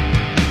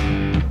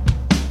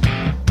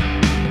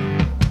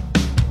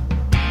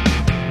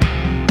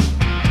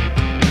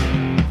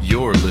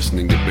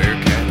listening to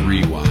Bearcat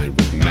Rewind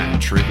with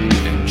Matt Tritton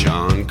and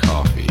John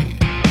Coffey.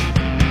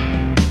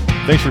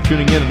 Thanks for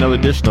tuning in. Another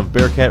edition of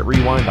Bearcat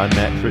Rewind. I'm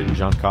Matt Tritton.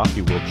 John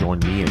Coffey will join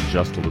me in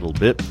just a little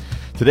bit.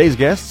 Today's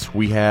guests,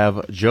 we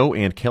have Joe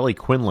and Kelly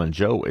Quinlan.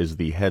 Joe is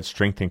the head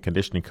strength and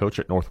conditioning coach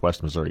at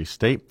Northwest Missouri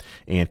State,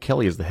 and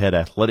Kelly is the head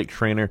athletic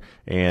trainer.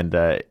 And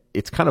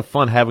it's kind of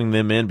fun having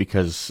them in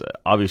because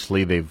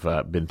obviously they've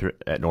been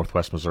at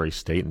Northwest Missouri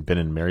State and been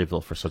in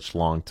Maryville for such a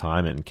long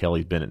time, and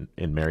Kelly's been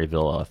in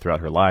Maryville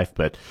throughout her life.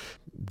 But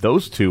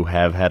those two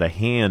have had a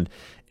hand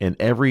in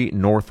every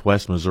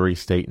Northwest Missouri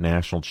State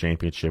national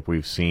championship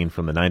we've seen,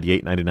 from the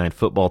 98-99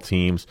 football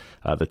teams,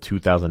 the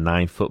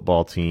 2009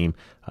 football team,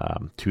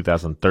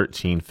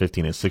 2013,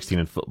 15, and 16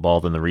 in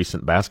football, then the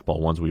recent basketball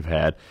ones we've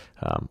had.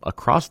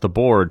 Across the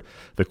board,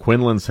 the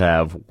Quinlans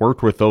have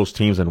worked with those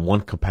teams in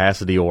one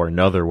capacity or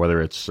another,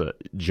 whether it's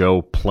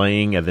Joe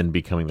playing and then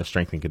becoming the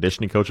strength and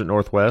conditioning coach at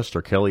Northwest,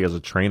 or Kelly as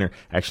a trainer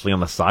actually on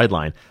the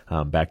sideline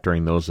back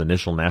during those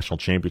initial national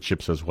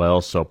championships as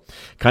well. So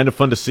kind of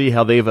fun to see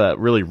how they've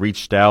really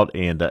reached out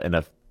and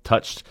have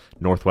touched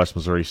Northwest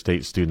Missouri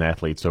State student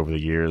athletes over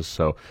the years.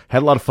 So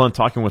had a lot of fun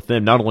talking with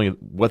them, not only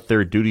what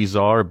their duties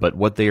are, but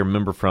what they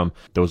remember from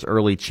those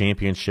early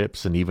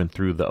championships and even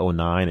through the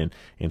 09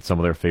 and some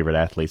of their favorite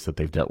athletes that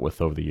they've dealt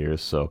with over the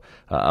years. So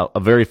a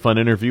very fun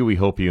interview. We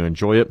hope you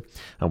enjoy it.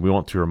 We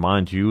want to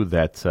remind you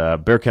that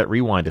Bearcat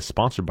Rewind is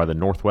sponsored by the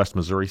Northwest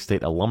Missouri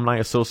State Alumni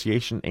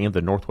Association and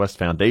the Northwest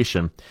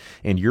Foundation,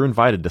 and you're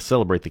invited to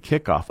celebrate the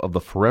kickoff of the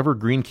Forever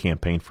Green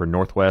campaign for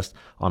Northwest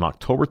on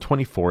October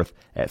 24th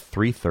at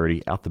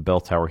 3:30 out the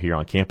bell tower here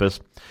on campus.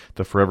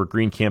 The Forever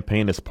Green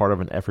campaign is part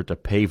of an effort to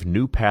pave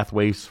new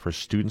pathways for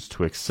students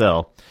to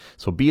excel.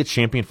 So be a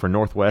champion for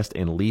Northwest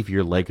and leave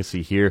your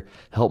legacy here.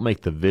 Help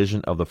make the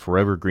vision of the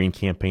Forever Green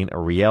campaign a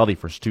reality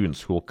for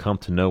students who will come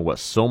to know what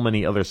so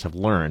many others have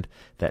learned,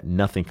 that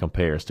nothing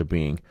compares to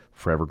being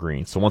Forever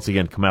Green. So once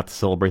again, come out to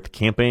celebrate the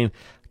campaign.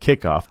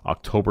 Kickoff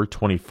October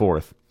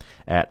 24th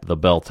at the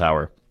bell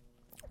tower.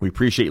 We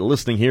appreciate you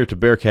listening here to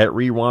Bearcat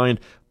Rewind.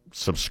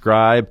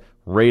 Subscribe,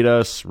 rate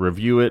us,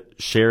 review it,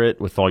 share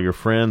it with all your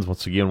friends.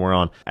 Once again, we're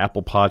on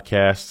Apple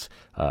Podcasts,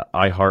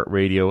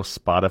 iHeartRadio,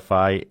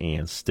 Spotify,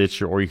 and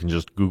Stitcher, or you can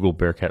just Google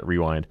Bearcat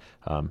Rewind.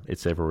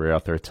 It's everywhere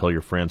out there. Tell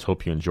your friends.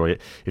 Hope you enjoy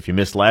it. If you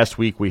missed last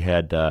week, we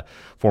had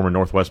former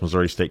Northwest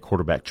Missouri State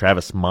quarterback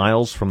Travis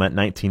Miles from that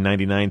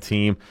 1999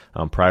 team.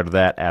 Prior to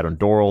that, Adam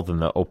Dorrell. Then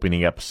the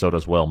opening episode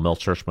as well, Mel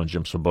Churchman,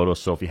 Jim Svoboda.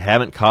 So if you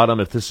haven't caught them,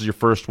 if this is your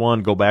first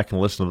one, go back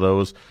and listen to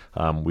those.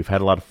 We've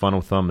had a lot of fun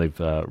with them. They've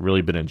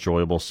really been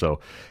enjoyable.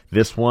 So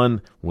this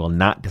one will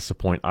not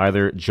disappoint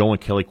either. Joe and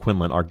Kelly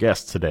Quinlan, our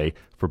guests today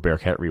for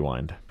Bearcat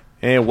Rewind.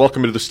 And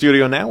welcome to the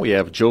studio now. We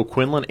have Joe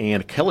Quinlan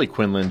and Kelly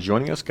Quinlan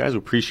joining us. Guys, we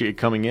appreciate you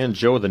coming in.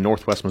 Joe, the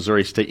Northwest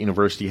Missouri State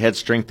University head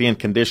strength and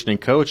conditioning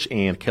coach,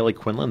 and Kelly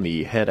Quinlan,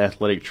 the head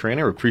athletic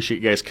trainer. We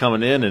appreciate you guys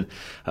coming in. And,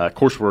 of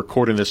course, we're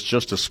recording this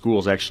just as school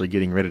is actually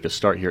getting ready to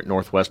start here at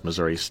Northwest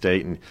Missouri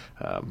State. And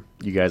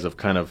you guys have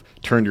kind of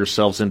turned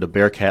yourselves into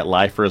Bearcat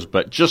lifers.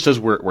 But just as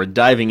we're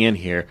diving in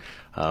here,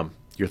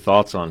 your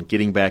thoughts on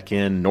getting back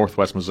in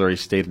Northwest Missouri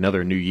State,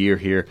 another new year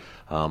here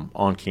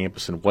on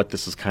campus, and what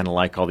this is kind of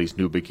like, all these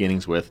new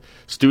beginnings with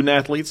student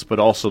athletes, but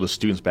also the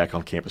students back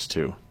on campus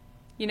too.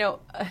 You know,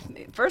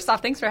 first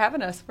off, thanks for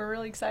having us. We're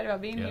really excited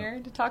about being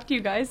here to talk to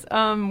you guys.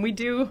 We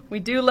do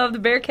love the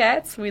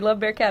Bearcats. We love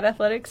Bearcat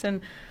athletics,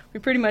 and we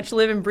pretty much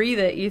live and breathe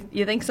it.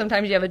 You think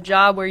sometimes you have a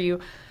job where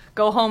you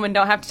go home and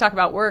don't have to talk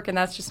about work, and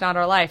that's just not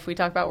our life. We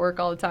talk about work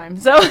all the time.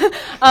 So,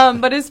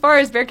 but as far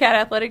as Bearcat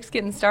athletics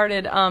getting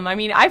started, I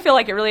mean, I feel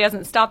like it really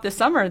hasn't stopped this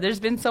summer.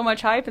 There's been so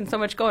much hype and so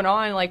much going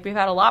on. Like, we've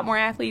had a lot more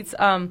athletes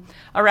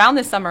around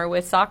this summer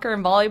with soccer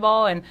and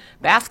volleyball and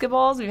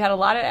basketballs. We've had a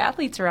lot of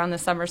athletes around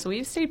this summer, so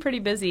we've stayed pretty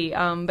busy.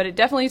 But it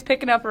definitely is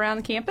picking up around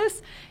the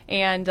campus,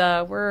 and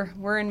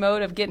we're in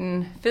mode of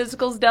getting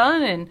physicals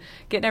done and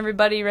getting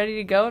everybody ready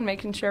to go and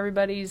making sure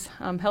everybody's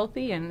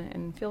healthy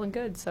and feeling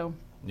good. So.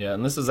 Yeah,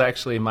 and this is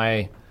actually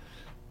my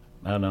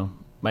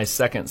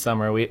second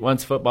summer.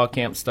 Once football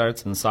camp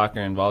starts and soccer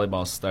and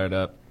volleyball start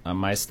up,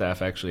 my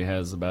staff actually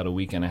has about a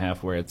week and a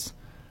half where it's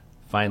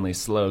finally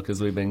slow because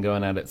we've been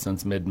going at it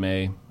since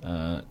mid-May,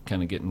 kind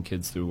of getting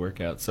kids through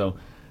workouts. So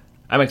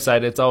I'm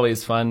excited. It's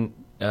always fun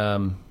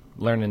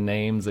learning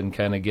names and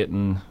kind of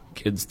getting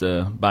kids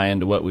to buy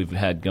into what we've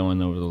had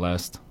going over the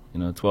last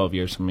 12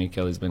 years for me.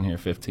 Kelly's been here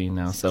 15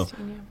 now, 16, so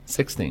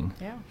 16.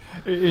 Yeah.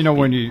 You know,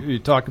 when you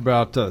talk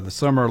about the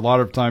summer, a lot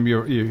of time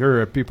you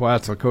hear people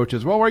ask the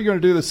coaches, well, what are you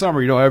going to do this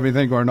summer? You don't have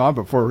anything going on.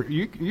 But for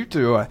you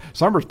two,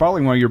 summer's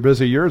probably one of your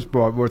busy years,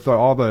 but with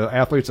all the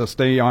athletes that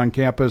stay on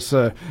campus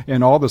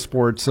in all the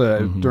sports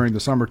during the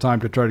summertime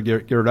to try to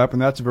get it up,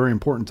 and that's a very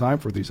important time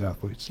for these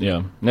athletes.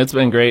 Yeah, and it's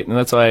been great, and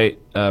that's why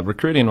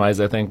recruiting-wise,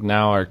 I think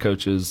now our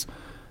coaches –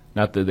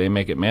 not that they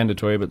make it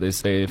mandatory, but they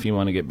say if you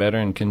want to get better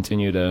and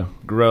continue to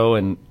grow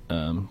and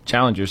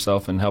challenge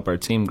yourself and help our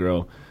team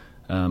grow.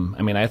 I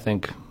mean, I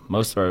think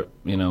most of our,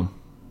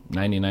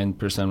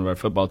 99% of our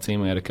football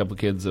team, we had a couple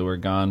kids that were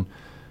gone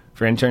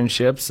for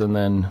internships, and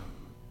then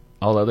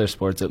all other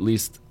sports, at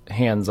least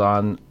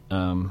hands-on,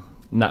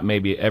 not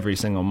maybe every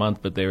single month,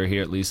 but they were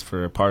here at least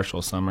for a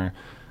partial summer,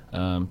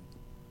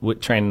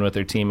 training with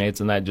their teammates,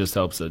 and that just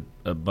helps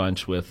a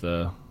bunch with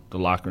the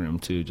locker room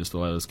too. Just a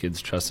lot of those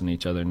kids trusting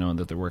each other, knowing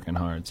that they're working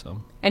hard.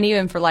 So, and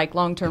even for like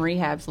long-term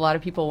rehabs, a lot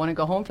of people want to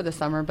go home for the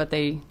summer, but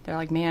they're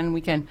like, man, we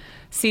can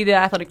see the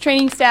athletic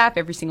training staff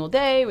every single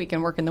day. We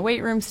can work in the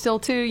weight room still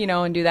too,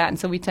 and do that. And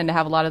so we tend to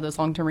have a lot of those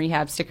long-term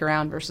rehabs stick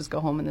around versus go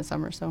home in the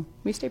summer. So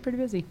we stay pretty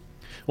busy.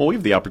 Well, we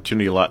have the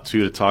opportunity a lot,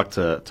 too, to talk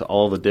to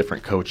all the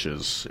different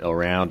coaches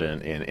around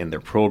and their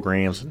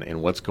programs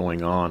and what's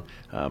going on.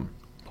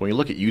 When you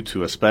look at you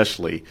two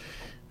especially,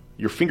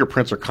 your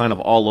fingerprints are kind of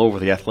all over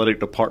the athletic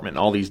department and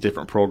all these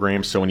different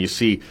programs. So when you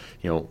see,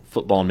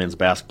 football and men's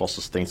basketball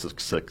sustain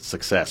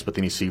success, but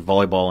then you see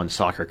volleyball and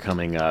soccer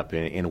coming up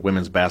and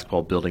women's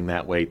basketball building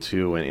that way,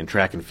 too, and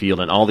track and field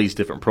and all these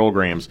different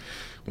programs,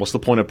 what's the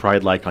point of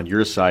pride like on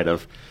your side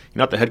of you're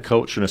not the head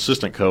coach or an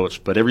assistant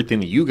coach, but everything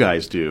that you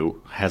guys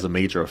do has a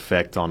major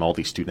effect on all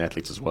these student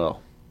athletes as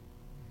well?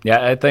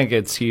 Yeah, I think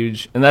it's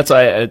huge, and that's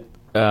why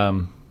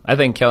I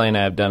think Kelly and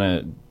I have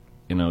done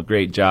a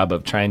great job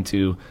of trying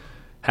to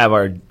have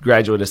our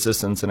graduate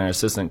assistants and our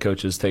assistant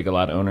coaches take a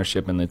lot of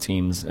ownership in the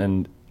teams.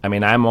 And I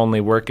mean, I'm only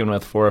working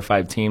with 4 or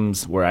 5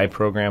 teams where I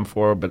program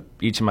for, but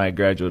each of my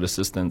graduate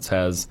assistants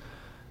has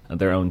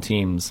their own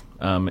teams,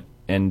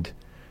 and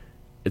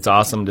it's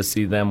awesome to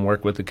see them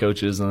work with the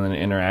coaches and then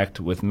interact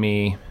with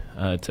me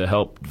to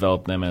help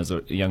develop them as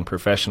a young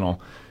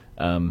professional.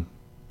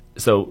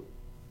 So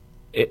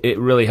it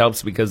really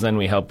helps because then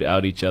we help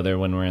out each other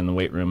when we're in the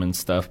weight room and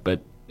stuff.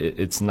 But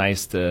it's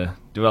nice to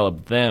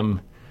develop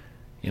them,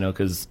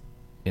 because,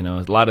 a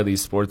lot of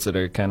these sports that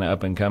are kind of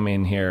up and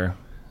coming here,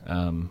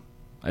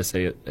 I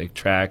say like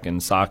track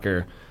and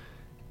soccer,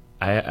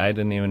 I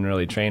didn't even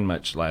really train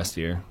much last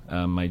year.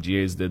 My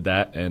GAs did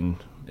that, and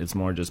it's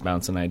more just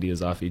bouncing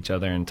ideas off each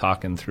other and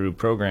talking through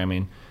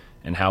programming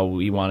and how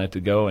we want it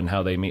to go and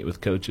how they meet with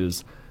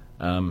coaches.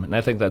 And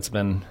I think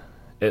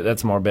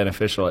that's more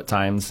beneficial at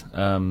times.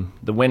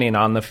 The winning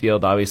on the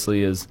field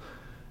obviously is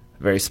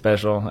very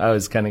special. I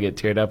always kind of get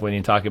teared up when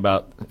you talk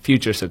about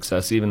future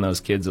success. Even those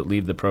kids that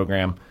leave the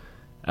program,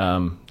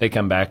 they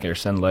come back or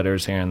send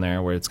letters here and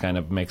there where it's kind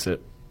of makes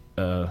it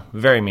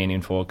very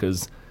meaningful,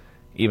 because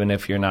even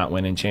if you're not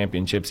winning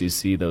championships, you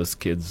see those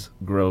kids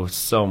grow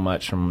so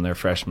much from their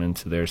freshman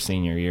to their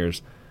senior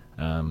years.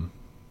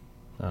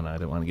 I don't know, I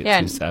didn't want to get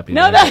too sappy.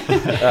 No,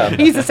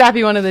 he's the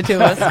sappy one of the two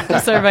of us,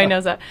 just so everybody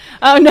knows that.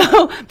 Oh,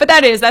 no, but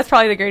that's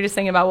probably the greatest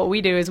thing about what we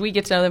do is we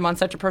get to know them on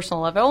such a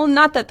personal level.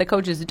 Not that the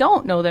coaches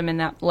don't know them in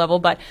that level,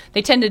 but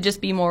they tend to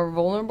just be more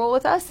vulnerable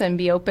with us and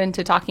be open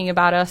to talking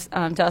about us,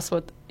 to us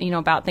with,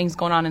 about things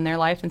going on in their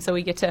life. And so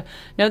we get to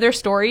know their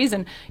stories.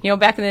 And,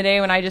 back in the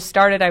day when I just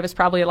started, I was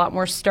probably a lot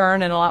more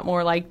stern and a lot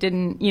more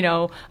didn't,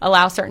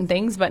 allow certain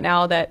things. But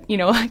now that,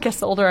 I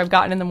guess the older I've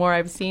gotten and the more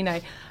I've seen,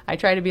 I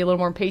try to be a little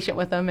more patient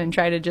with them and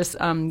try to just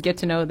get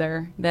to know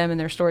them and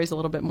their stories a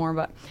little bit more.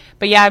 But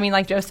yeah, I mean,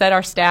 like Joe said,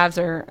 our staffs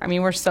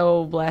we're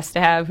so blessed to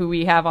have who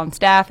we have on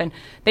staff, and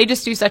they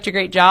just do such a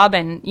great job.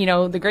 And,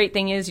 the great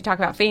thing is you talk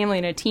about family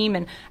and a team,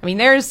 and I mean,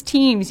 there's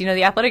teams,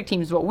 the athletic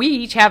teams, but we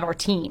each have our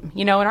team,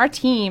 and our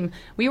team,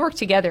 we work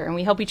together and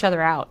we help each other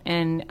out.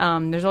 And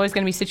there's always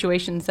going to be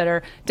situations that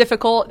are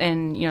difficult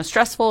and,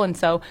 stressful. And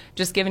so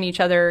just giving each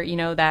other,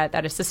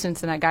 that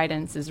assistance and that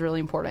guidance is really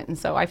important. And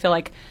so I feel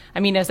like,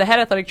 as a head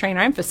athletic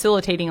trainer, I'm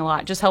facilitating a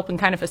lot, just helping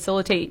kind of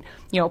facilitate,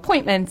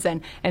 appointments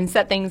and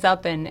set things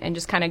up and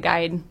just kind of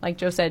guide, like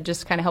Joe said,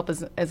 just kind of help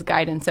as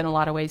guidance in a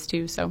lot of ways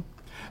too. So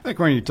I think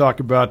when you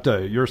talk about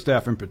your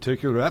staff in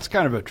particular, that's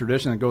kind of a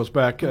tradition that goes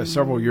back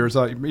several years,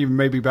 even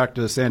maybe back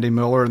to Sandy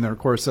Miller and then, of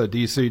course,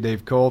 DC,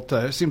 Dave Colt.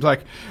 It seems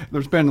like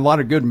there's been a lot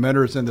of good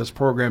mentors in this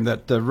program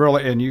that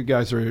really, and you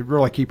guys are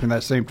really keeping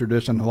that same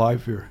tradition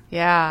alive here.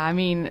 Yeah, I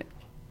mean,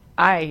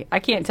 I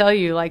can't tell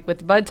you,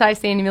 with Bud Ty,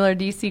 Sandy Miller,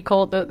 DC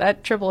Colt,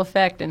 that triple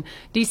effect. And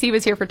DC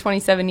was here for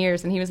 27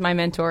 years, and he was my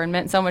mentor and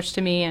meant so much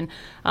to me and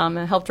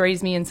helped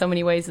raise me in so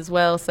many ways as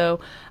well. So,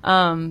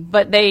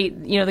 but they,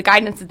 the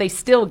guidance that they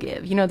still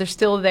give, they're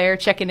still there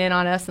checking in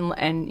on us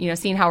and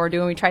seeing how we're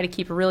doing. We try to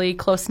keep a really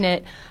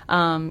close-knit,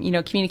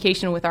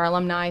 communication with our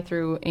alumni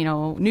through,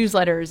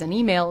 newsletters and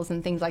emails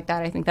and things like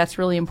that. I think that's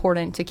really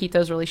important to keep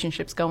those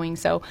relationships going.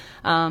 So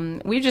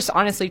we just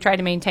honestly try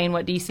to maintain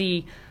what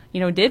DC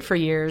did for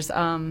years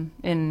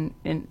in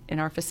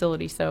our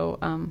facility. So,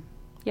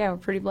 yeah, we're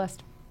pretty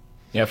blessed.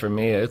 Yeah, for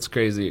me, it's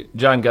crazy.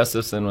 John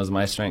Gustafson was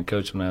my strength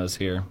coach when I was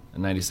here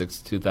in 96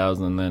 to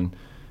 2000. And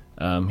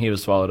then he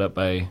was followed up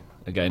by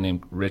a guy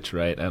named Rich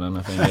Wright. I don't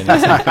know if anybody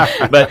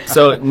knows. But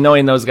so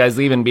knowing those guys,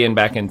 even being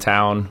back in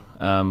town,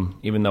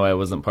 even though I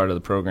wasn't part of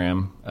the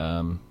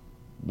program,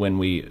 when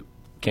we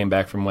came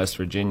back from West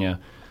Virginia,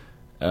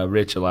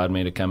 Rich allowed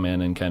me to come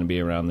in and kind of be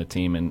around the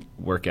team and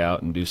work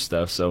out and do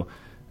stuff. So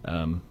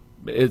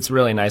it's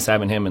really nice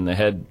having him in the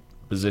head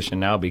position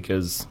now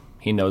because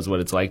he knows what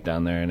it's like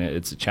down there, and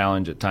it's a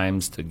challenge at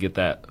times to get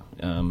that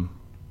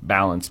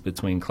balance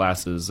between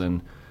classes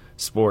and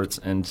sports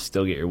and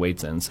still get your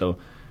weights in. So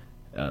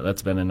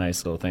that's been a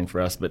nice little thing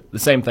for us. But the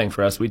same thing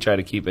for us, we try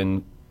to keep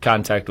in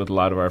contact with a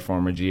lot of our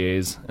former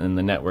GAs, and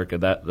the network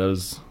of that,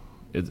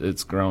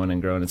 it's growing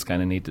and growing. It's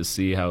kind of neat to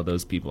see how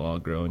those people all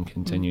grow and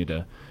continue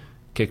to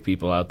kick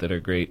people out that are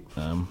great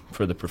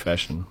for the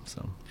profession.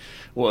 So,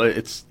 well,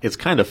 it's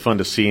kind of fun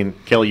to see.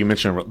 And Kelly, you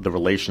mentioned the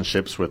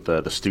relationships with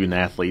the student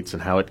athletes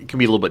and how it can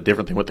be a little bit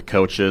different than with the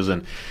coaches.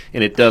 And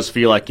it does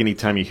feel like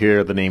anytime you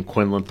hear the name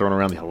Quinlan thrown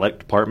around the athletic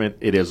department,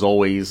 it is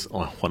always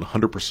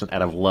 100%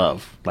 out of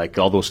love. Like,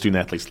 all those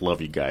student athletes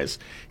love you guys.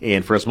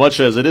 And for as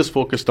much as it is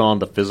focused on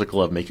the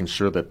physical of making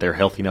sure that they're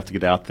healthy enough to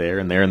get out there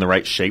and they're in the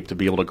right shape to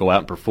be able to go out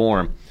and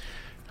perform,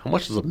 how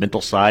much does the mental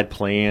side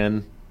play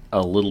in a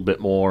little bit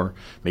more,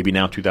 maybe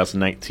now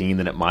 2019,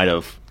 than it might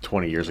have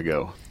 20 years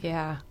ago?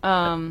 Yeah.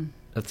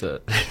 It's a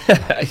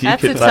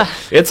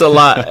That's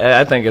lot.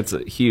 I think it's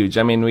huge.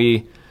 I mean,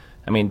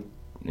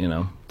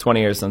 20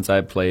 years since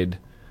I played,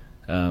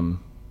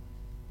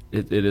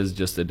 it is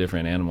just a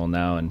different animal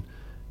now. And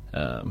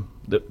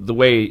the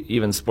way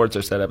even sports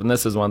are set up, and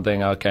this is one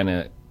thing I'll kind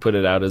of put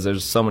it out, is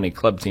there's so many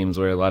club teams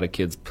where a lot of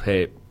kids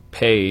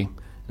pay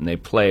and they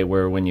play,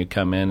 where when you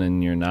come in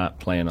and you're not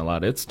playing a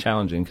lot, it's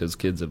challenging because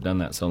kids have done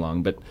that so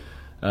long. But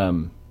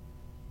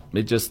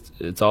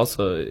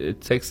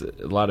it takes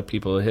a lot of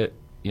people to hit,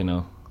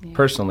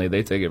 personally,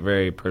 they take it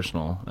very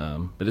personal.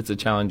 But it's a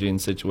challenging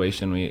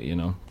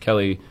situation.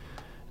 Kelly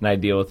and I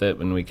deal with it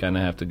when we kind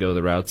of have to go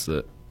the routes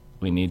that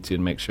we need to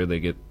make sure they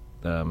get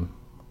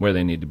where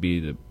they need to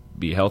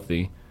be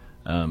healthy.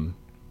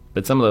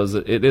 But some of those,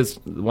 it is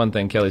one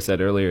thing Kelly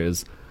said earlier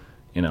is,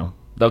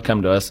 they'll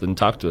come to us and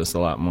talk to us a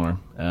lot more,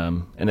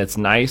 and it's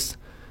nice,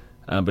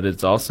 but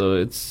it's also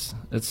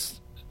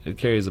it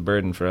carries a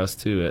burden for us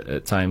too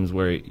at times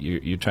where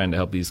you're trying to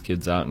help these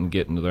kids out and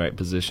get into the right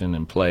position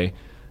and play.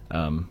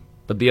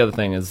 But the other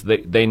thing is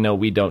they know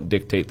we don't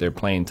dictate their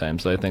playing time,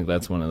 so I think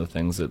that's one of the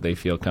things that they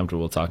feel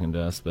comfortable talking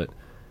to us. But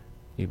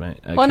I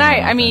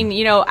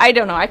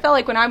don't know. I felt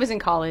like when I was in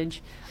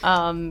college,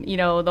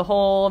 the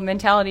whole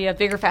mentality of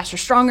bigger, faster,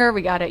 stronger.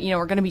 We got to,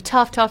 we're going to be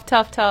tough.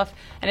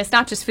 And it's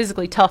not just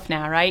physically tough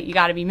now, right? You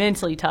got to be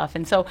mentally tough.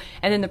 And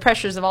then the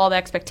pressures of all the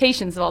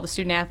expectations of all the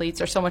student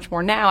athletes are so much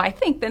more now, I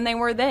think, than they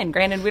were then.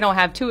 Granted, we don't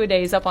have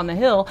two-a-days up on the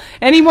hill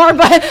anymore,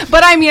 but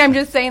I'm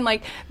just saying,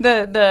 like,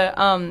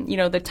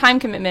 the time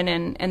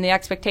commitment and the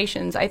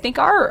expectations, I think,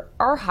 are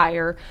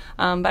higher.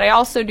 But I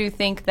also do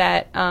think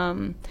that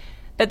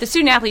that the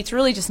student athletes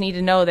really just need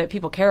to know that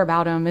people care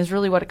about them is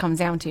really what it comes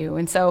down to.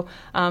 And so,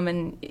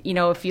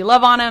 if you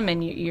love on them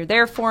and you're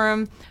there for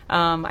them,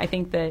 I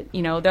think that,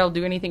 they'll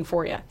do anything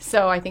for you.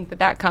 So I think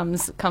that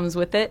comes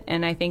with it.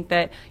 And I think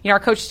that, our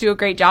coaches do a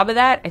great job of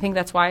that. I think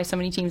that's why so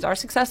many teams are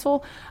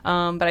successful.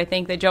 But I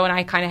think that Joe and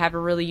I kind of have a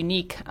really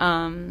unique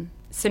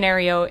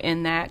scenario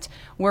in that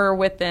we're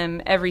with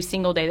them every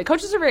single day. The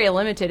coaches are very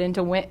limited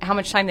into how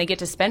much time they get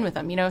to spend with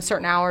them.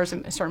 Certain hours,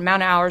 a certain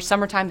amount of hours.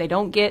 Summertime, they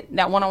don't get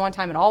that one-on-one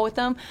time at all with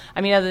them.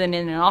 other than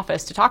in an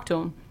office to talk to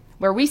them,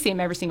 where we see them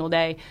every single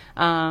day.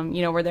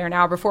 We're there an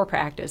hour before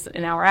practice,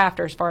 an hour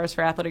after. As far as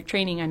for athletic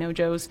training, I know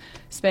Joe's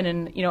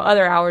spending,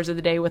 other hours of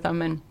the day with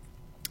them. And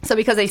so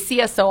because they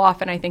see us so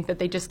often, I think that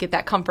they just get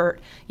that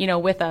comfort,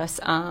 with us.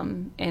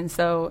 And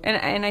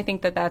I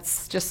think that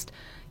that's just,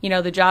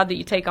 the job that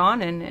you take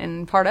on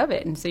and part of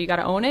it. And so you got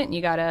to own it and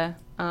you got to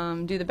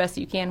do the best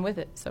that you can with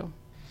it. So,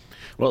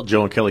 well,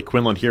 Joe and Kelly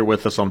Quinlan here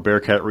with us on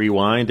Bearcat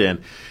Rewind,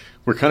 and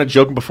we're kind of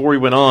joking before we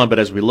went on, but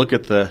as we look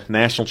at the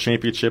national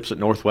championships at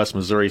Northwest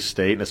Missouri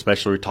State, and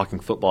especially we're talking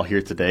football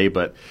here today,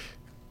 but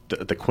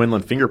the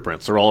Quinlan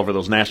fingerprints are all over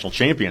those national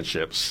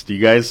championships. Do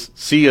you guys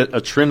see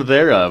a trend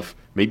there of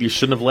maybe you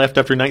shouldn't have left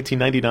after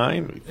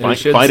 1999?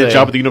 Find a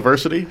job at the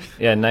university?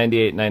 Yeah,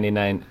 98,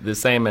 99. The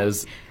same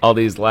as all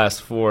these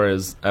last four,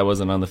 as I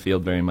wasn't on the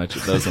field very much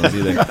at those ones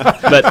either.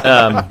 But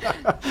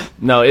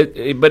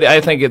but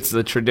I think it's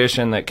the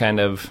tradition that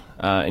kind of,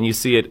 and you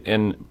see it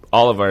in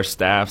all of our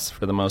staffs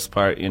for the most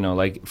part,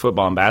 like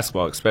football and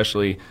basketball,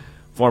 especially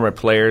former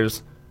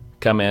players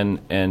come in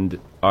and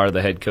are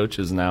the head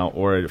coaches now,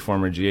 or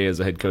former GA as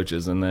the head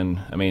coaches. And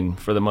then,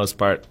 for the most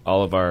part,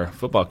 all of our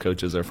football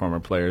coaches are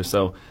former players.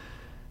 So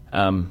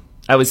I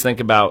always think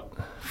about,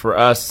 for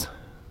us,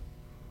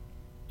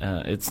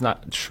 it's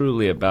not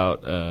truly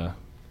about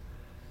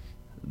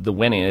the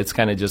winning. It's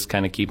kind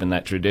of keeping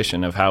that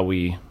tradition of how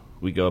we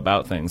go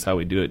about things, how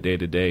we do it day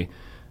to day.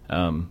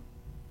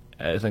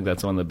 I think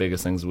that's one of the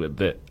biggest things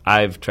that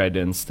I've tried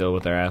to instill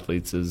with our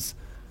athletes is,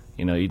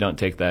 you don't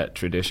take that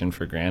tradition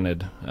for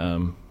granted.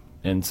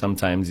 And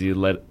sometimes you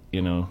let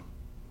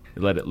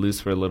it loose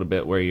for a little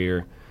bit where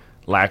you're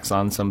lax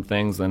on some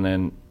things, and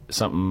then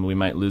we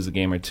might lose a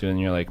game or two, and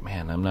you're like,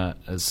 man, I'm not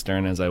as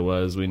stern as I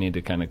was. We need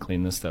to kind of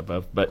clean this stuff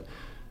up. But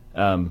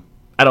I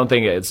don't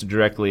think it's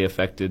directly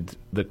affected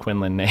the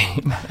Quinlan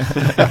name.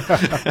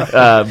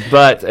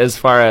 But as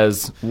far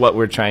as what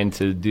we're trying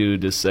to do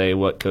to say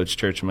what Coach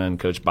Churchman,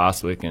 Coach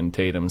Boswick, and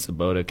Tatum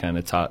Sabota kind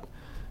of taught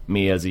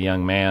me as a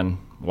young man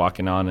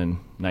walking on in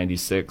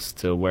 96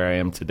 to where I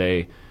am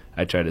today,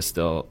 I try to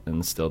still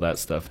instill that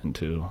stuff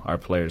into our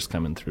players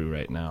coming through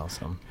right now.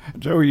 So,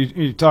 Joe,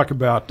 you talk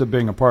about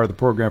being a part of the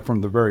program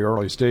from the very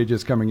early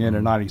stages, coming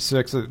in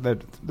 '96.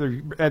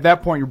 At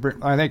that point,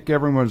 I think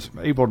everyone was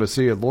able to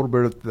see a little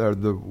bit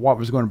of what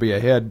was going to be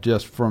ahead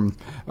just from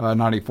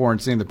 '94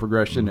 and seeing the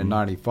progression in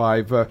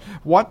 '95.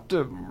 What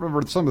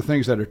were some of the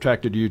things that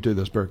attracted you to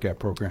this Bearcat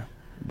program?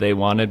 They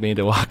wanted me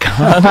to walk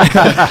on.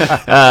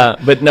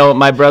 But no,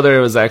 my brother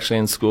was actually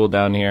in school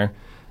down here,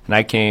 and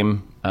I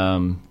came,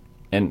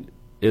 and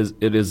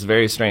it is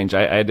very strange.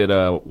 I did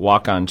a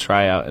walk-on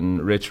tryout,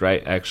 and Rich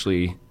Wright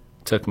actually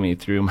took me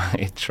through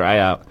my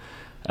tryout,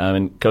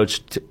 and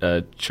Coach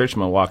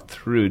Churchman walked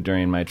through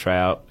during my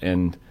tryout,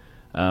 and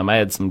I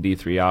had some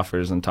D3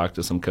 offers and talked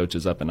to some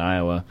coaches up in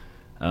Iowa.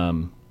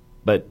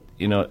 But,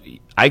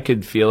 I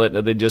could feel it.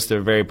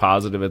 They're very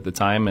positive at the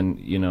time,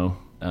 and,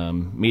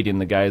 meeting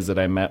the guys that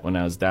I met when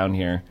I was down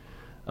here,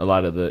 a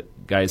lot of the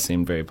guys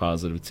seemed very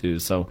positive too.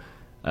 So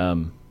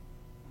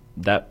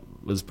that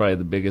was probably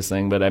the biggest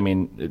thing. But I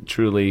mean,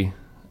 truly,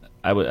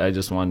 I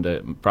just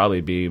wanted to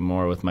probably be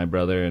more with my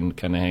brother and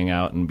kind of hang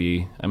out and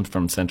be. I'm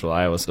from Central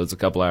Iowa, so it's a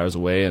couple hours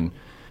away. And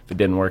if it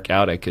didn't work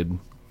out, I could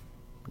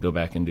go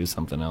back and do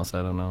something else.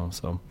 I don't know.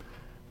 So,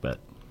 but.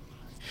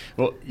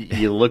 Well,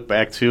 you look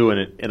back too, and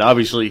it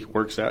obviously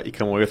works out. You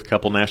come away with a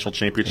couple national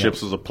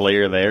championships as a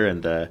player there,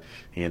 and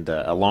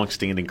a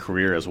long-standing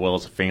career as well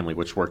as a family,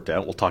 which worked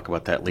out. We'll talk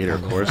about that later,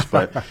 of course.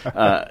 But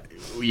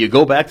you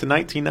go back to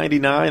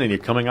 1999, and you're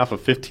coming off a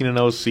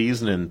 15-0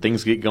 season, and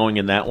things get going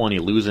in that one.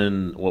 You lose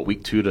in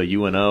week 2 to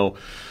UNO.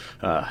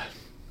 That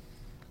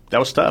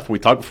was tough. We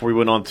talked before we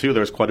went on too.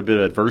 There was quite a bit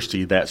of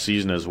adversity that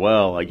season as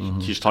well. Like, you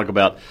just talk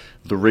about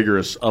the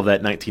rigorous of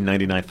that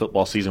 1999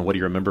 football season. What do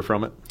you remember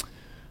from it?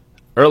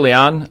 Early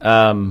on,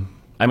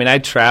 I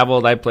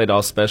traveled. I played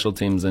all special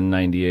teams in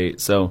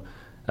 '98, so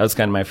that was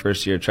kind of my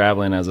first year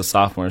traveling as a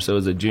sophomore. So it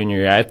was a junior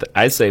year.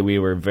 I say we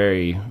were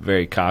very,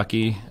 very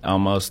cocky,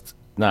 almost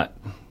not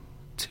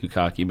too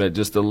cocky, but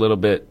just a little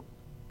bit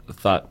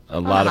thought a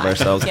lot of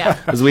ourselves.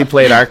 Because we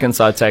played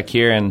Arkansas Tech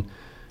here and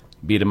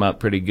beat them up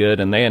pretty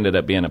good, and they ended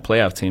up being a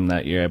playoff team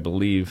that year, I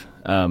believe.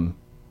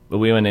 But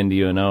we went into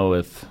UNO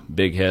with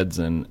big heads,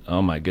 and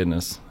oh my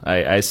goodness,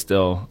 I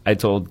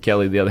told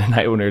Kelly the other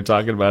night when we were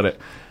talking about it,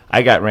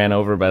 I got ran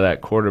over by that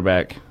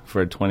quarterback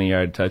for a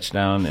 20-yard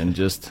touchdown, and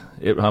just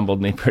it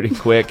humbled me pretty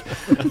quick.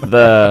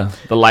 The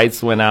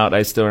lights went out.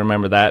 I still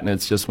remember that, and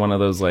it's just one of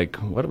those like,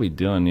 what are we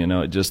doing?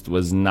 It just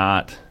was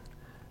not.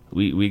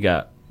 We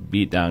got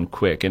beat down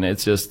quick, and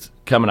it's just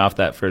coming off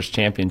that first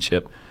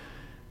championship.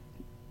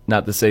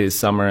 Not to say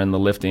summer and the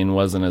lifting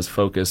wasn't as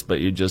focused, but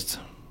you just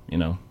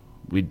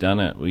we'd done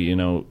it.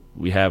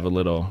 We have a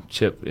little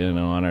chip,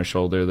 on our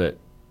shoulder that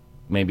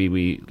maybe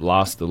we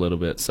lost a little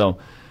bit. So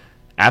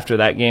after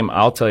that game,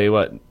 I'll tell you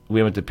what,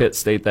 we went to Pitt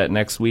State that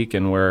next week,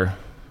 and we're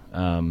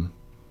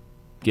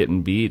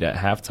getting beat at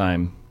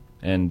halftime.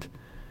 And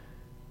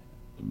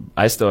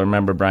I still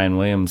remember Brian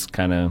Williams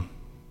kind of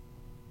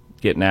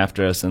getting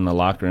after us in the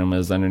locker room. It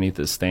was underneath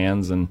the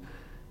stands, and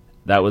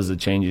that was the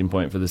changing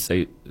point for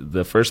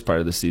the first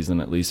part of the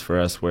season, at least for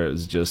us, where it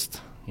was just,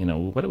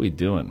 what are we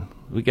doing?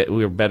 We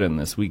were better than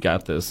this. We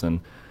got this,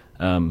 and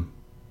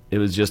it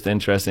was just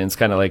interesting. It's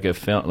kind of like a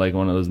film, like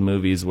one of those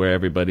movies where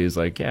everybody's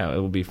like, "Yeah, it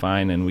will be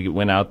fine." And we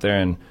went out there,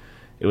 and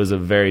it was a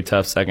very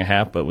tough second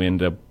half, but we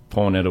ended up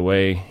pulling it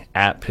away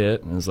at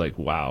Pitt, and it was like,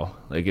 wow,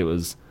 like it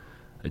was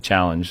a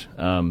challenge.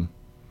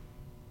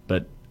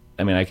 But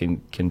I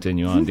can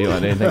continue on. Do you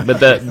want anything? But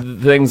the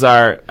things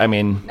are, I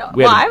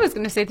was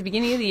going to say at the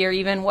beginning of the year,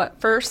 even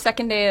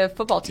second day of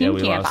football team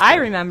camp, lost I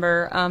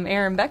remember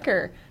Aaron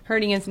Becker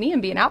hurting his knee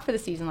and being out for the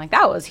season. Like,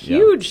 that was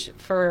huge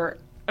for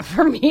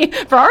me,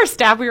 for our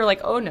staff. We were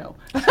like, oh no.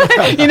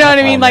 You know what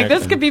I mean? Like,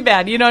 this could be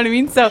bad. You know what I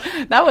mean? So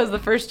that was the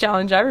first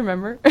challenge I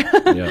remember.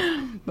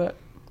 But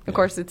of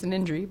course it's an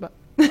injury, but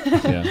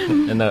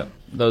and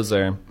those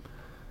are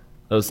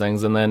those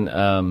things. And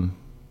then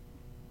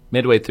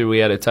midway through, we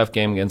had a tough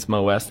game against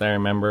Mo West. I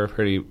remember,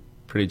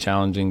 pretty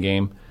challenging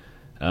game.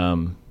 But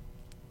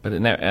I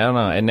don't know.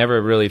 I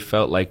never really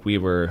felt like we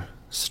were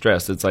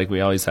stressed. It's like we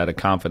always had a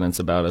confidence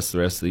about us the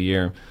rest of the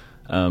year.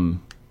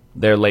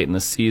 There late in the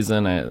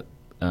season,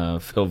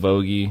 Phil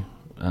Vogie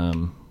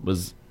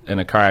was in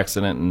a car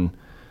accident and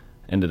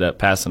ended up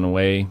passing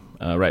away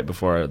right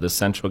before the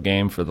Central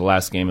game for the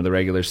last game of the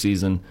regular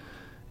season.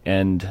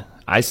 And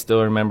I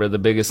still remember the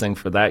biggest thing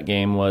for that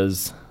game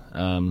was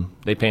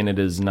they painted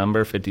his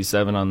number,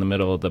 57, on the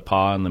middle of the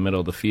paw in the middle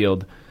of the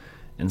field,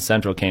 and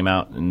Central came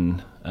out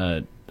and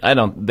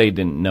they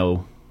didn't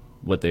know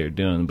what they were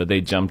doing, but they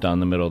jumped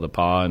on the middle of the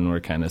paw and were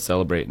kind of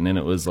celebrating, and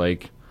it was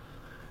like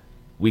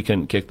we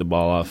couldn't kick the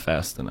ball off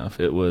fast enough.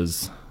 It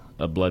was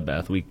a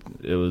bloodbath.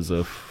 It was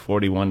a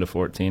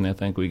 41-14, I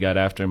think. We got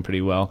after him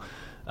pretty well.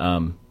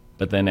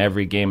 But then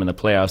every game in the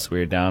playoffs, we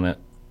were down at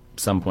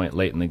some point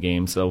late in the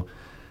game. So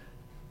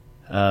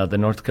the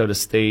North Dakota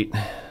State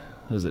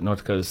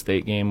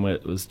game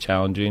was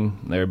challenging.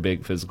 They're a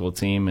big physical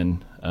team,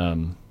 and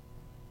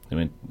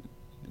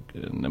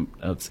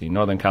let's see,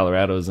 Northern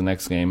Colorado is the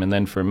next game. And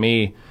then for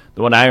me,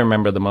 the one I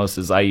remember the most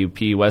is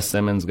IUP. Wes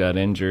Simmons got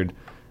injured,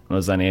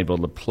 was unable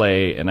to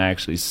play, and I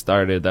actually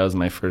started. That was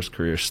my first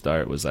career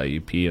start, was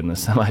IUP in the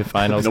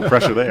semifinals. No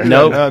pressure there.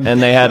 Nope.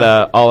 And they had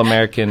a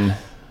All-American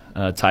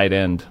tight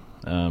end,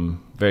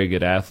 very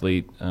good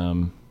athlete,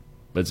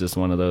 but just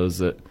one of those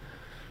that,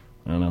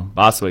 I don't know,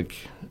 Boswick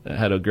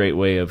had a great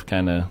way of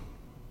kind of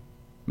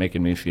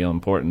making me feel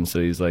important. So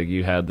he's like,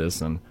 you had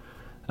this, and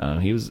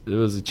it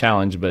was a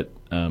challenge, but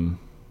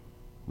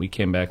we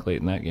came back late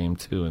in that game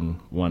too and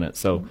won it.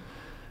 So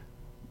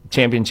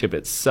championship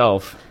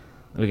itself,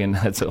 again,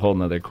 that's a whole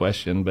nother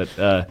question, but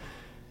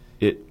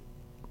it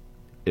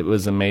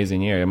was an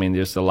amazing year. I mean,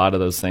 just a lot of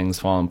those things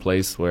fall in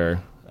place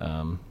where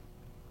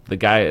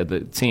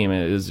the team,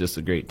 it is just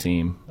a great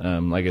team.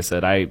 Like I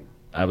said,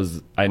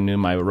 I knew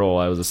my role.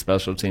 I was a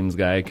special teams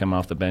guy, come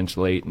off the bench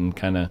late and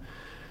kind of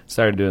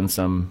started doing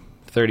some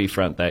 30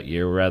 front that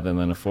year rather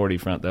than a 40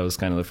 front. That was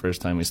kind of the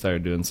first time we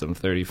started doing some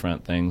 30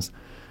 front things,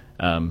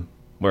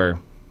 where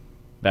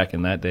back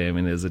in that day, I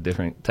mean, it was a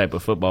different type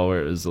of football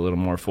where it was a little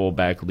more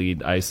fullback lead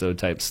ISO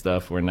type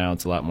stuff, where now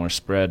it's a lot more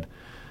spread.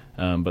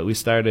 But we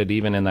started,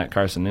 even in that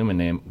Carson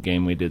Newman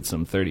game, we did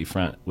some 30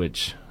 front,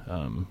 which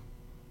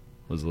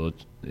was a little,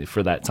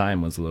 for that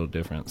time, was a little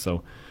different.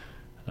 So,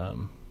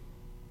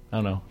 I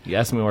don't know. You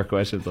ask me more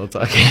questions, I'll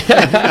talk.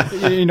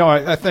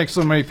 I think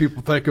so many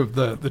people think of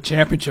the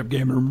championship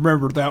game and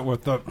remember that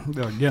with the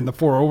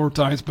 4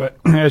 overtimes. But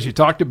as you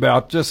talked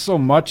about, just so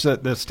much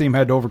that this team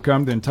had to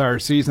overcome the entire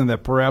season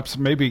that perhaps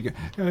maybe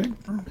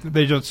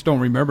they just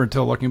don't remember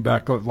until looking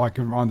back, like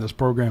on this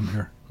program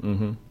here.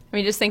 Mm-hmm. I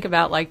mean, just think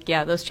about,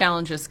 those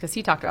challenges, because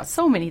he talked about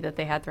so many that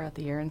they had throughout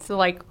the year. And so,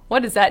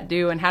 what does that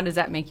do, and how does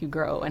that make you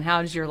grow, and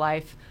how does your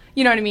life,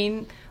 you know what I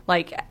mean?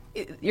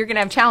 You're going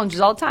to have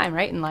challenges all the time,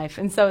 right, in life.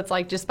 And so it's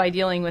just by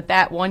dealing with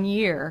that one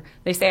year,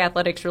 they say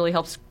athletics really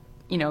helps,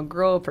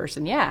 grow a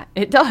person. Yeah,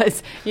 it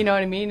does, you know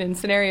what I mean, in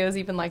scenarios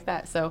even like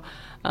that. So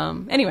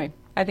anyway,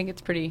 I think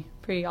it's pretty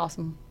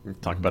awesome.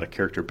 Talk about a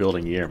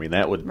character-building year. I mean,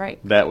 that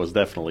was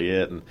definitely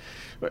it. And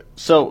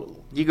so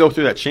you go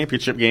through that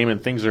championship game,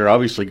 and things are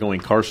obviously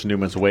going Carson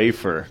Newman's way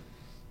for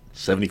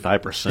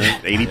 75%,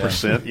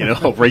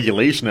 80%, of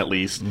regulation at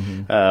least.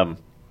 Mm-hmm.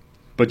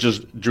 But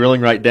just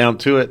drilling right down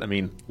to it, I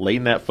mean, late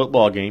in that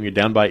football game, you're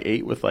down by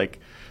 8 with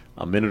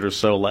a minute or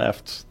so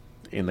left,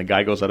 and the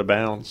guy goes out of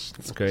bounds.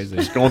 It's crazy.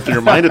 Just going through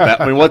your mind at that.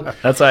 I mean,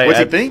 what's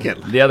he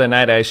thinking? The other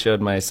night I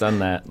showed my son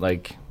that,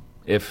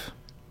 if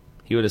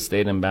he would have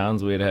stayed in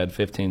bounds, we would have had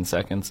 15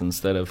 seconds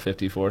instead of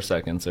 54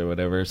 seconds or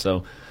whatever.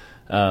 So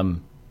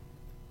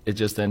it's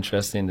just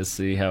interesting to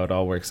see how it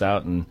all works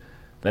out. And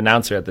the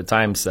announcer at the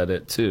time said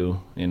it too,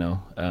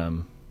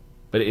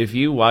 But if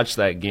you watch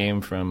that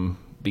game from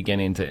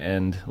beginning to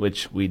end,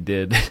 which we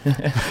did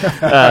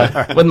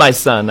with my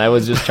son, I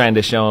was just trying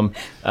to show him.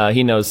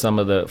 He knows some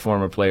of the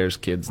former players'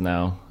 kids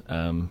now.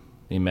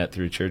 He met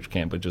through church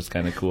camp, which was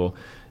kind of cool.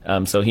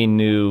 So he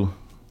knew,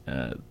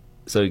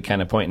 so he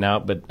kind of pointing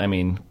out. But, I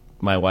mean,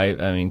 my wife,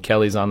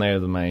 Kelly's on there,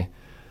 my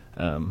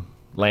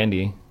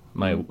Landy,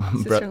 my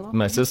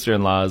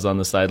sister-in-law is on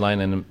the sideline,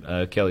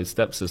 and Kelly's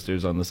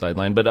stepsister's on the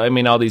sideline. But, I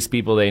mean, all these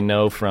people they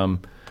know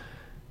from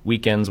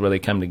weekends where they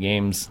come to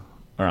games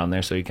are on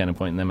there, so you're kind of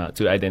pointing them out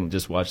too. I didn't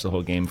just watch the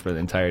whole game for the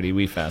entirety.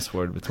 We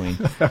fast-forward between.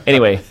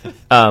 Anyway,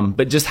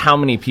 but just how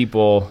many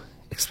people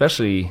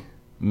especially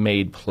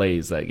made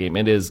plays that game.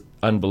 It is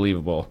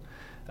unbelievable.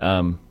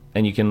 And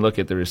you can look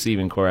at the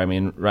receiving core. I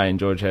mean, Ryan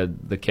George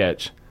had the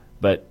catch,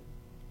 but,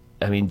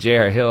 I mean,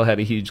 J.R. Hill had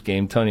a huge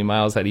game. Tony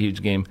Miles had a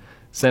huge game.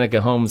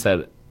 Seneca Holmes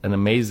had an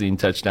amazing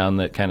touchdown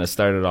that kind of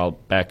started all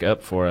back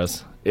up for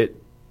us.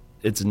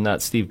 It's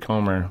nuts. Steve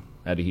Comer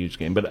had a huge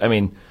game. But, I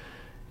mean,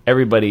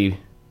 everybody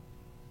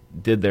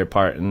did their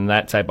part. And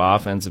that type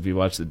of offense, if you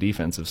watch the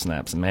defensive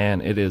snaps,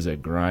 man, it is a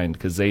grind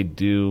because they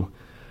do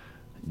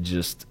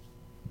just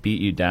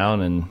beat you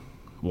down and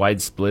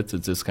wide splits.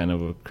 It's just kind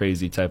of a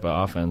crazy type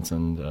of offense.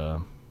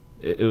 And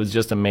it was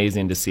just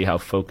amazing to see how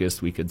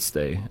focused we could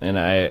stay. And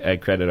I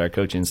credit our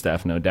coaching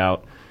staff, no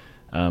doubt,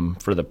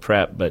 for the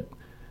prep. But,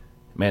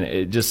 man,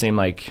 it just seemed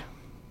like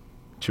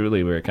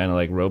truly we were kind of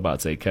like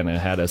robots. They kind of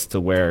had us to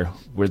where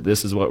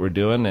this is what we're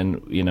doing.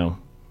 And,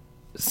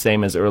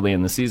 same as early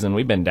in the season,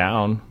 we've been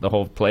down the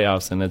whole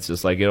playoffs, and it's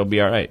just like, it'll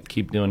be all right.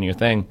 Keep doing your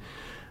thing.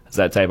 It's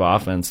that type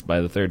of offense by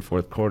the third,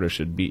 fourth quarter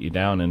should beat you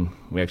down, and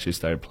we actually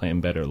started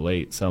playing better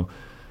late. So,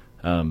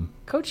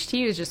 Coach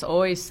T was just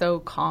always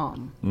so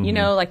calm.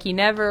 Mm-hmm. He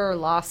never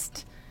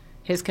lost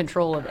his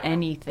control of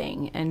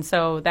anything. And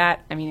so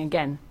that, I mean,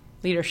 again,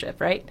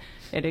 leadership, right?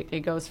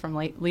 It goes from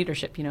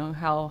leadership,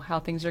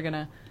 how things are going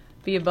to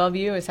be above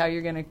you is how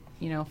you're going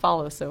to,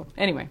 follow. So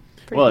anyway.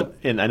 Well,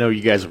 and I know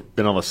you guys have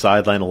been on the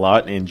sideline a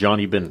lot, and John,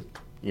 you've been,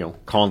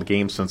 calling the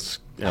game since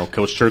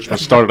Coach Churchman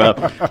started up.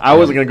 I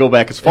wasn't going to go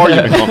back as far as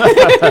you've been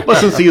calling, but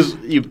since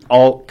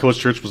Coach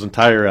Church was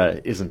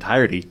his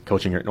entirety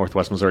coaching here at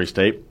Northwest Missouri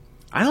State,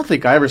 I don't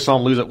think I ever saw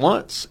him lose it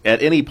once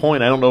at any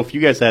point. I don't know if you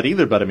guys had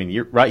either, but I mean,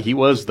 you're right. He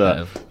was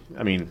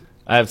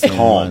I've seen it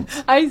Calm.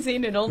 once. I've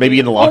seen it only Maybe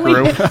in the locker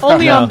only, room?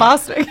 only No. on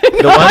Bostwick.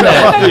 The one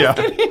that Yeah.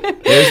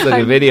 there's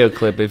like a video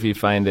clip if you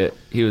find it.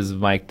 He was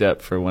mic'd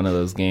up for one of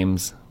those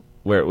games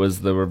where it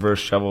was the reverse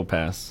shovel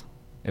pass.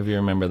 If you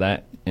remember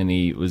that, and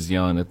he was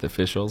yelling at the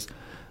officials,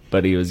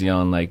 but he was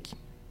yelling like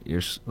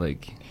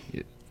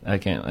I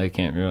can't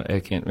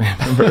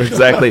remember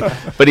exactly,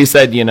 but he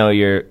said,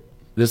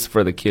 this is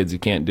for the kids. You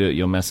can't do it.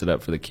 You'll mess it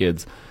up for the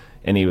kids.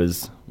 And he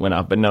went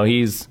up, but no,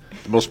 he's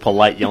The most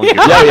polite yelling you've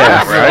yeah, ever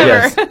yeah, had, right?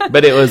 yes.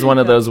 But it was one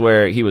of those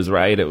where he was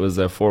right. It was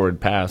a forward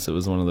pass. It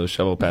was one of those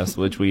shovel passes,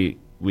 which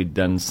we'd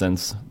done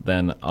since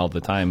then all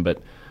the time.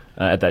 But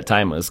at that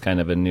time, it was kind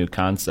of a new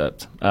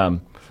concept.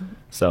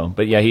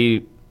 But yeah,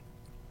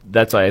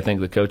 that's why I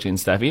think the coaching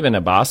staff, even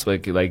at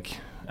Bostwick,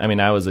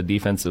 I was a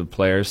defensive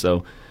player,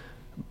 so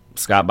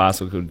Scott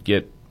Bostwick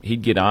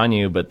he'd get on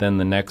you, but then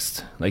the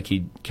next,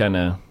 he'd kind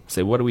of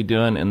say, what are we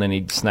doing? And then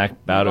he'd snack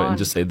about it and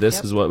just say,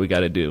 this is what we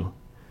got to do,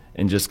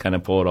 and just kind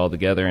of pull it all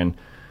together. And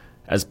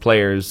as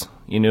players,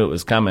 you knew it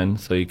was coming,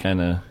 so you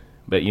kind of,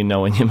 but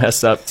when you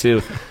mess up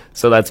too.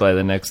 So that's why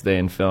the next day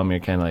in film, you're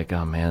kind of like,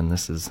 oh man,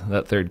 this is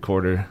that third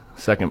quarter,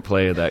 second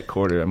play of that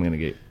quarter, I'm going to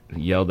get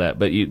yelled at.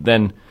 But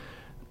then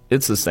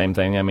it's the same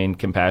thing. I mean,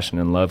 compassion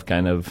and love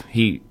kind of,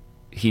 he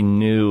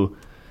knew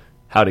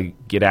how to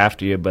get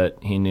after you, but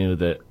he knew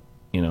that,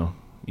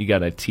 you got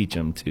to teach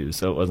him too.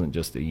 So it wasn't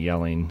just a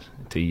yelling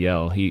to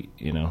yell.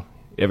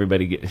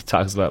 Everybody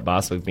talks about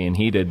Bostwick being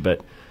heated,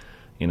 but,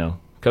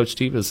 Coach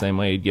T was the same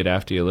way. He'd get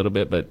after you a little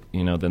bit, but,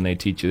 then they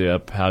teach you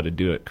up how to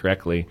do it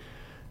correctly.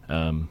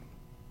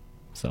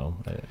 So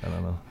I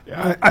don't know.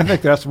 Yeah, I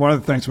think that's one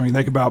of the things when you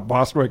think about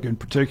Bostwick in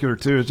particular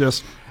too is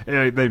just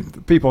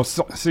people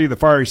see the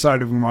fiery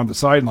side of him on the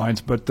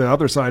sidelines, but the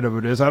other side of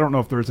it is I don't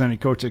know if there's any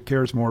coach that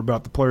cares more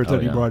about the players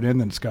that he brought in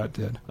than Scott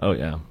did. Oh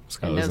yeah,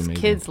 Scott And was those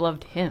amazing. kids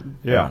loved him.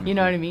 Yeah. You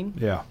know what I mean?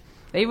 Yeah.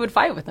 They would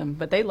fight with him,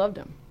 but they loved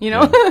him.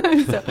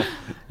 So,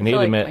 And he'd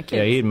like admit, my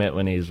kids. he'd admit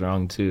when he's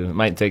wrong too. It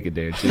might take a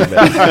day or two,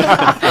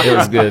 but it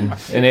was good.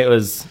 And it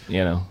was,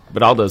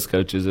 but all those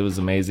coaches, it was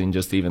amazing.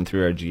 Just even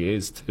through our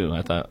GAs too.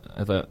 I thought,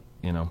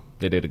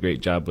 they did a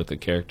great job with the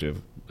character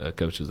of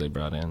coaches they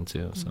brought in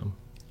too. So,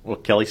 Well,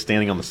 Kelly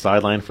standing on the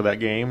sideline for that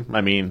game.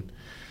 I mean,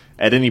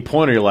 at any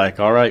point, are you like,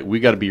 all right, we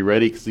got to be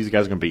ready because these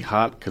guys are going to be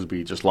hot because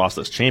we just lost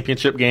this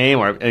championship game?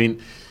 Or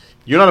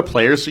you're not a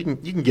player, so you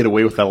can get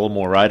away with that a little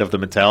more, right, of the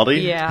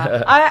mentality?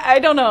 Yeah. I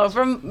don't know.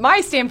 From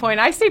my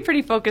standpoint, I stay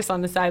pretty focused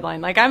on the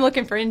sideline. I'm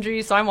looking for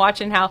injuries, so I'm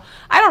watching how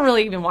 – I don't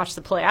really even watch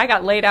the play. I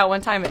got laid out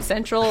one time at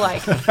Central.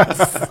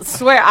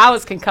 Swear I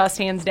was concussed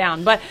hands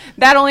down. But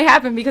that only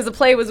happened because the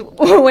play was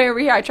way over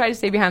here. I tried to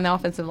stay behind the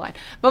offensive line.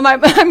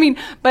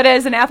 But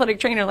as an athletic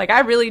trainer,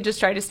 I really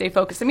just try to stay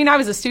focused. I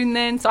was a student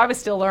then, so I was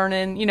still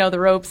learning, the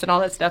ropes and all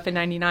that stuff in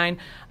 99,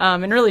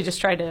 and really just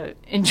tried to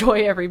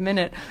enjoy every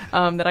minute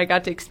that I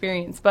got to experience.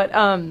 But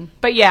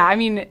yeah,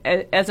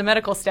 as a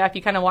medical staff,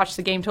 you kind of watch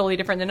the game totally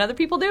different than other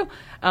people do,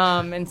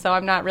 and so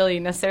I'm not really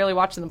necessarily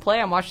watching the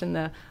play. I'm watching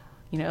the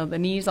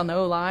knees on the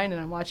O-line,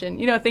 and I'm watching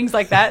things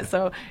like that.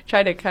 So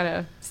try to kind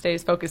of stay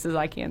as focused as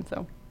I can.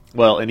 So.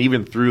 Well, and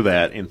even through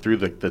that, and through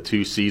the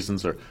 2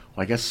 seasons,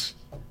 I guess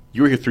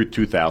you were here through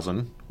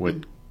 2000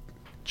 with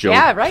Joe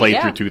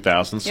played through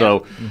 2000,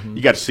 so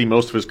you got to see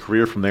most of his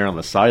career from there on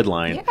the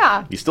sideline.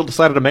 Yeah. You still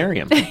decided to marry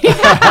him. We need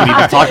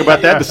to talk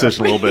about that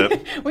decision a little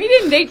bit. We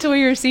didn't date till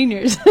we were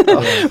seniors.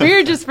 We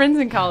were just friends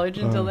in college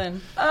until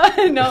then.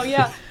 No,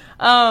 yeah.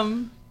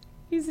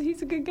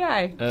 He's a good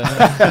guy.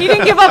 He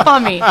didn't give up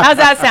on me. How's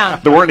that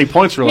sound? There weren't any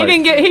points for He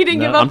didn't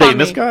give up I'm dating on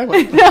this me. guy?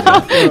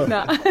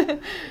 No.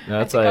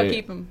 That's I'll why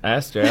keep him. I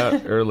asked her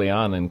out early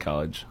on in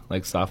college,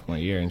 sophomore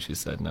year, and she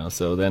said no.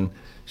 So then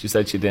she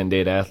said she didn't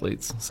date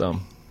athletes. So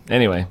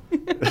anyway.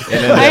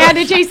 I had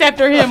to chase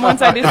after him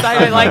once I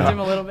decided I liked him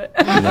a little bit.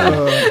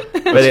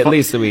 But at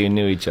least we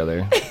knew each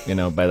other,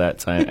 by that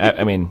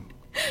time.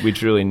 We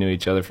truly knew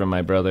each other from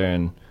my brother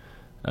and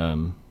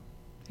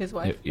His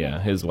wife.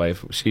 his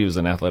wife. She was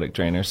an athletic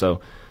trainer,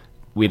 so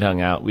we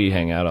hang out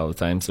all the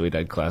time, so we'd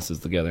had classes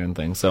together and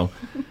things. So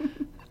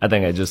I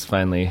think I just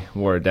finally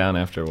wore it down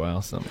after a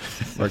while, so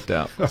it worked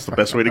out. That's the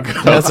best way to go.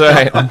 That's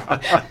right.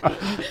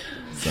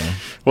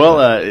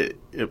 Well,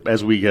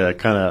 as we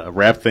kind of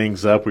wrap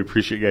things up, we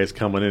appreciate you guys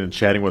coming in and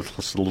chatting with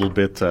us a little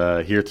bit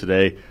here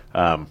today.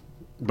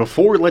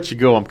 Before we let you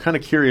go, I'm kind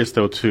of curious,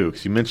 though, too,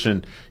 because you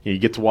mentioned you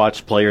get to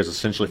watch players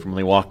essentially from when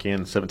they walk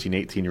in, 17,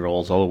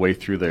 18-year-olds, all the way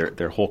through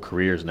their whole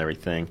careers and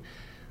everything.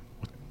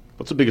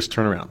 What's the biggest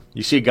turnaround?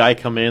 You see a guy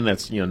come in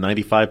that's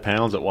 95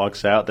 pounds that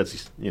walks out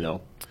that's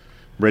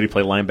ready to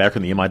play linebacker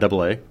in the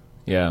MIAA.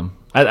 Yeah,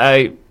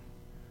 I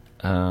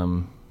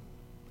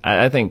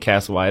think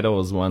Cass Weidel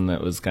was one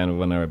that was kind of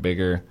one of our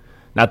bigger.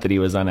 Not that he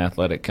was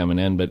unathletic coming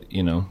in, but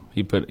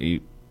he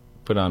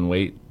put on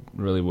weight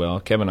really well.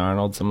 Kevin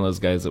Arnold, some of those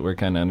guys that were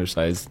kind of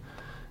undersized,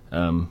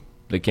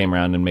 they came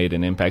around and made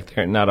an impact.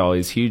 They're not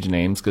always huge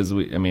names because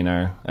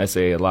I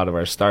say a lot of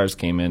our stars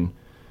came in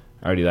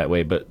already that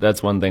way. But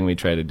that's one thing we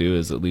try to do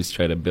is at least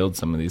try to build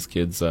some of these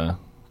kids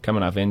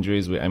coming off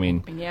injuries.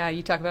 Yeah,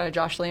 you talk about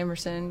Josh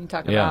Lamberson. You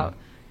talk about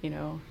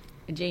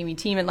Jamie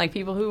Tiemann, like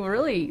people who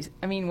really,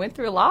 I mean, went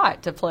through a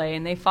lot to play,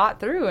 and they fought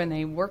through and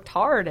they worked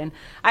hard. And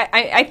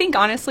I think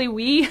honestly,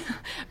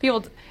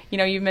 people,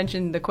 you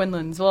mentioned the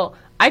Quinlans. Well,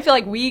 I feel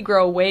like we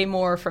grow way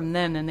more from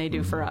them than they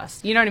do for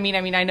us. You know what I mean? I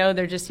mean, I know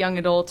they're just young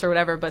adults or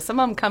whatever, but some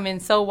of them come in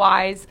so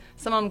wise.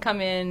 Some of them come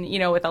in,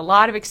 with a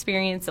lot of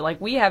experience that, like,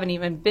 we haven't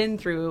even been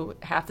through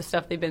half the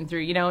stuff they've been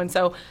through, And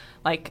so,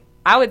 like,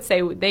 I would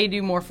say they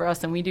do more for us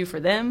than we do for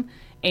them.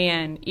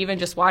 And even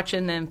just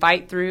watching them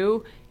fight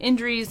through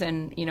injuries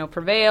and,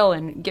 prevail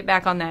and get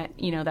back on that,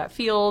 that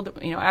field,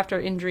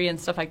 after injury and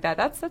stuff like that,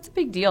 that's a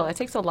big deal. That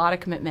takes a lot of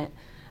commitment.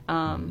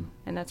 And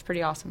that's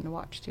pretty awesome to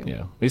watch, too.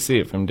 Yeah, we see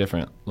it from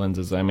different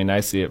lenses. I mean,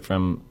 I see it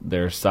from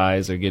their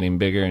size, they're getting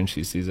bigger, and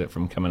she sees it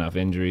from coming off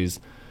injuries.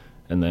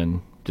 And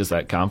then just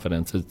that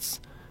confidence,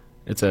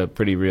 it's a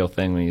pretty real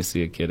thing when you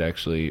see a kid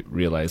actually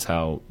realize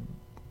how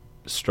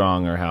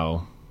strong or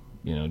how,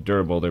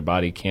 durable their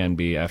body can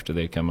be after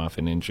they come off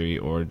an injury,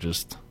 or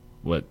just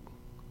what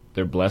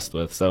they're blessed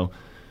with. So,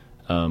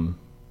 and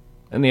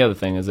the other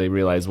thing is they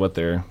realize what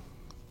they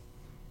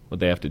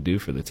have to do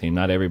for the team.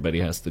 Not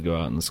everybody has to go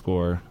out and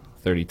score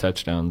 30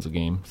 touchdowns a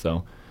game.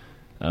 So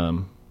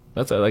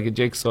that's like a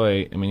Jake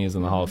Soy. I mean, he's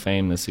in the Hall of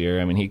Fame this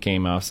year. I mean, he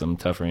came off some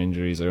tougher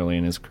injuries early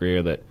in his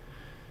career that,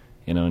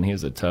 and he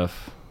was a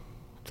tough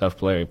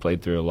player. He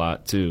played through a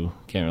lot too.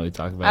 Can't really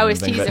talk about. I always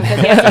tease him because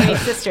he has so many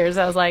sisters.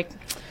 I was like,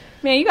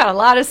 man, you got a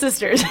lot of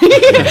sisters.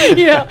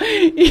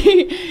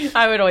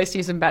 I would always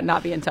tease him about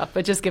not being tough,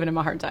 but just giving him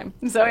a hard time.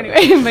 So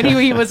anyway, but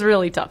he was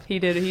really tough. He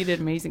did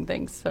amazing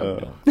things.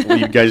 So well,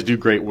 you guys do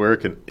great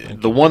work,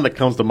 and the one that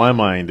comes to my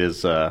mind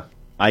is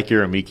Ike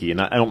Aramiki, and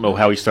I don't know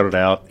how he started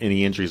out,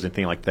 any injuries,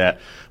 anything like that.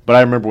 But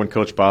I remember when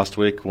Coach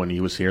Bostwick, when he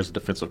was here as a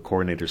defensive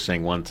coordinator,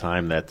 saying one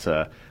time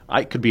that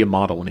Ike could be a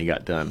model when he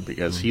got done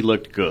because he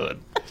looked good.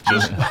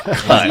 Just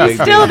he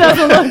still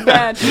doesn't look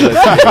bad.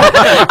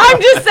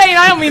 I'm just saying,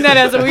 I don't mean that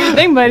as a weird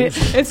thing, but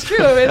it's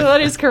true.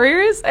 What his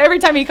career is, every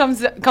time he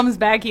comes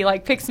back, he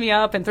like picks me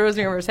up and throws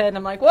me over his head, and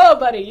I'm like, whoa,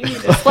 buddy, you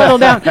need to settle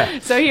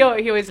down. So he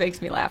always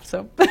makes me laugh.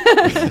 So.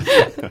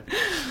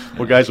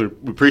 Well, guys, we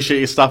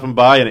appreciate you stopping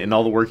by and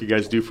all the work you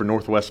guys do for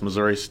Northwest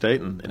Missouri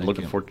State, and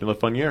looking forward to another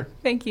fun year.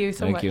 Thank you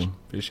so much. Thank you.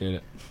 Appreciate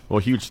it. Well,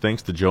 huge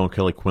thanks to Joe and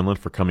Kelly Quinlan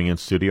for coming in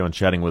studio and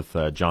chatting with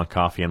John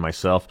Coffey and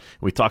myself.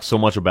 We talked so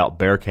much about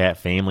Bearcat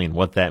family and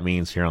what that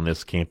means here on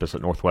this campus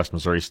at Northwest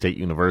Missouri State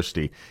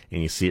University,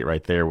 and you see it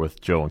right there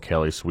with Joe and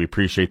Kelly. So we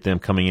appreciate them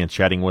coming in,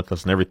 chatting with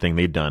us, and everything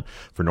they've done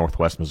for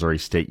Northwest Missouri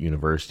State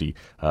University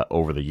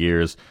over the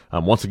years.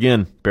 Once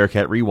again,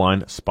 Bearcat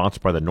Rewind,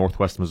 sponsored by the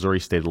Northwest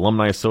Missouri State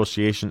Alumni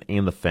Association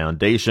and the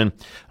Foundation.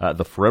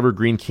 The Forever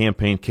Green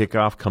campaign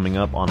kickoff coming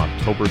up on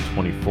October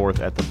 24th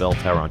at the Bell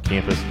Tower on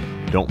campus.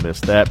 Don't miss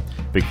that.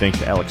 Big thanks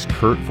to Alex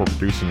Kurt for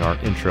producing our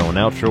intro and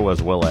outro,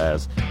 as well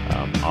as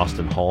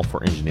Austin Hall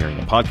for engineering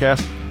the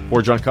podcast.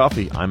 For John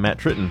Coffey, I'm Matt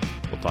Tritton.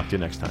 We'll talk to you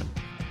next time.